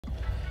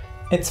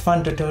It's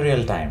fun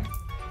tutorial time.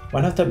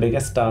 One of the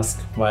biggest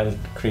tasks while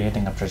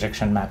creating a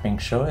projection mapping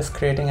show is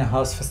creating a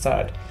house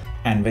facade.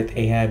 And with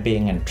AI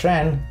being in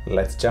trend,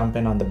 let's jump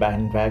in on the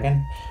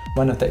bandwagon.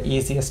 One of the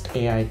easiest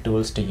AI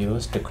tools to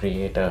use to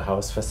create a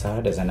house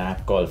facade is an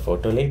app called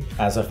Photoleap.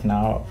 As of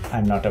now,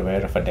 I'm not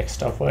aware of a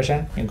desktop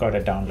version. You gotta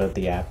download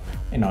the app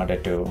in order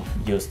to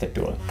use the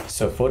tool.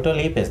 So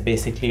Photoleap is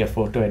basically a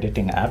photo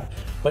editing app,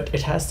 but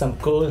it has some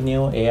cool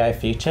new AI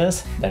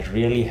features that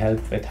really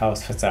help with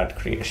house facade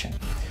creation.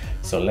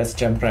 So let's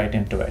jump right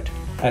into it.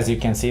 As you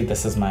can see,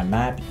 this is my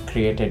map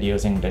created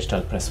using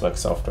Digital Presswork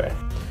software.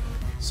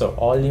 So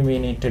all we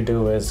need to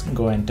do is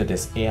go into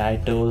this AI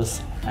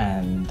tools,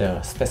 and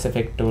the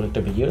specific tool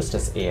to be used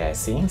is AI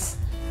scenes.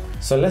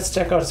 So let's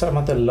check out some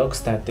of the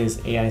looks that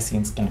these AI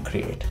scenes can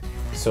create.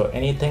 So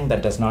anything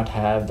that does not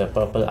have the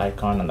purple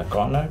icon on the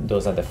corner,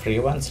 those are the free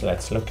ones.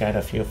 Let's look at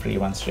a few free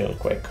ones real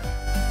quick.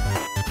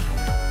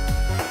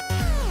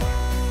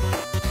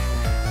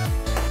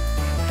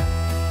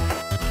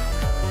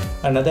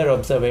 Another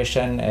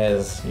observation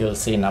is you'll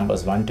see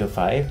numbers 1 to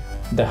 5.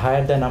 The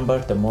higher the number,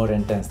 the more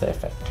intense the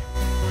effect.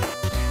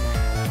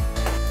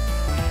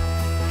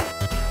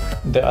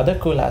 The other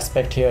cool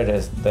aspect here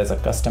is there's a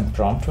custom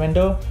prompt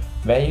window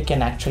where you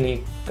can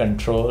actually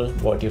control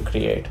what you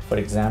create. For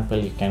example,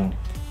 you can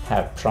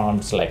have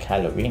prompts like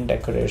Halloween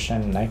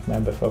decoration,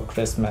 Nightmare Before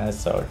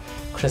Christmas, or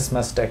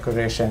Christmas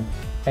decoration,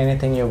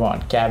 anything you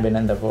want, cabin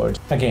in the woods.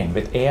 Again,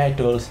 with AI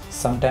tools,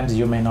 sometimes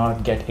you may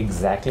not get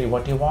exactly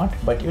what you want,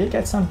 but you'll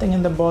get something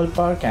in the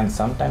ballpark, and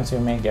sometimes you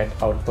may get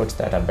outputs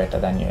that are better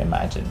than you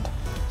imagined.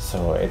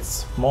 So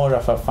it's more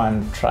of a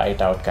fun, try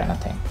it out kind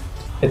of thing.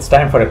 It's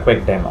time for a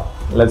quick demo.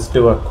 Let's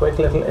do a quick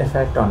little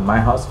effect on my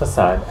house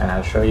facade, and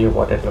I'll show you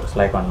what it looks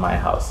like on my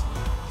house.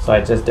 So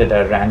I just did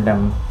a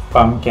random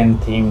pumpkin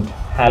themed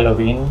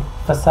Halloween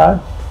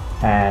facade,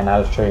 and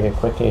I'll show you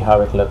quickly how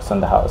it looks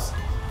on the house.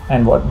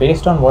 And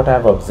based on what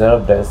I've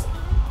observed is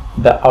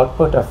the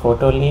output of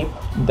Photoleap,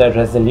 the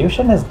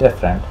resolution is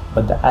different,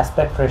 but the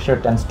aspect ratio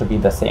tends to be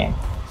the same.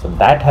 So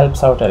that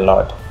helps out a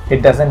lot.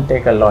 It doesn't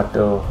take a lot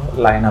to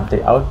line up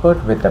the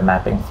output with the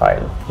mapping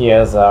file.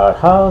 Here's our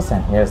house,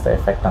 and here's the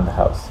effect on the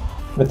house.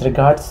 With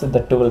regards to the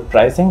tool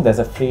pricing, there's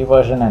a free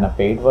version and a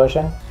paid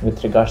version.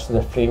 With regards to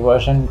the free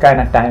version, kind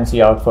of times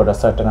you out for a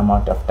certain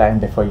amount of time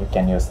before you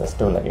can use this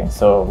tool again.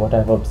 So what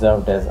I've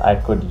observed is I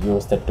could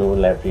use the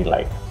tool every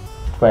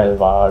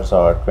 12 hours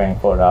or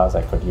 24 hours.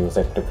 I could use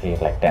it to create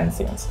 10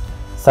 scenes,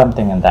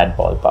 something in that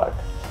ballpark.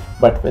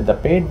 But with the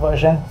paid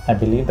version, I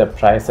believe the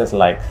price is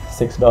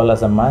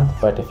 $6 a month,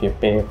 but if you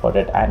pay for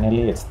it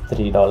annually, it's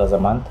 $3 a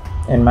month.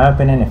 In my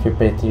opinion, if you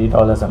pay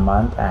 $3 a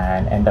month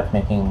and end up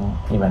making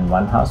even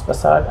one house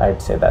facade,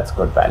 I'd say that's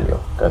good value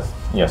because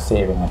you're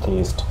saving at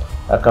least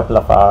a couple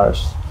of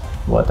hours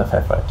worth of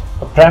effort.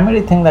 The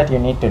primary thing that you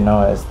need to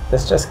know is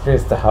this just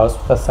creates the house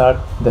facade.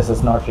 This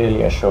is not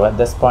really a show at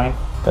this point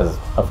because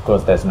of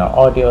course there's no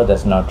audio,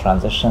 there's no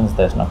transitions,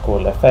 there's no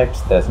cool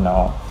effects, there's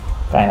no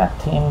kind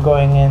of theme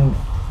going in.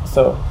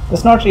 So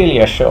it's not really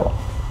a show.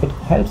 It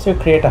helps you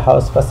create a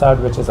house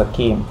facade, which is a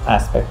key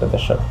aspect of the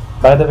show.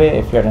 By the way,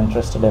 if you're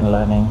interested in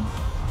learning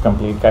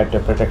Complete Guide to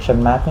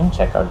Projection Mapping,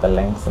 check out the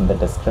links in the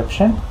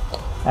description.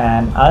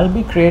 And I'll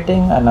be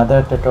creating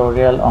another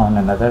tutorial on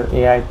another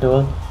AI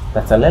tool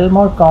that's a little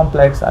more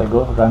complex. I'll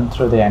go run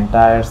through the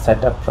entire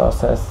setup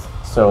process.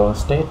 So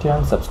stay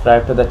tuned,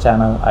 subscribe to the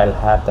channel. I'll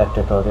have that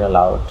tutorial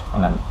out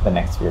in the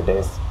next few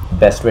days.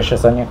 Best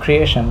wishes on your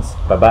creations.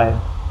 Bye-bye.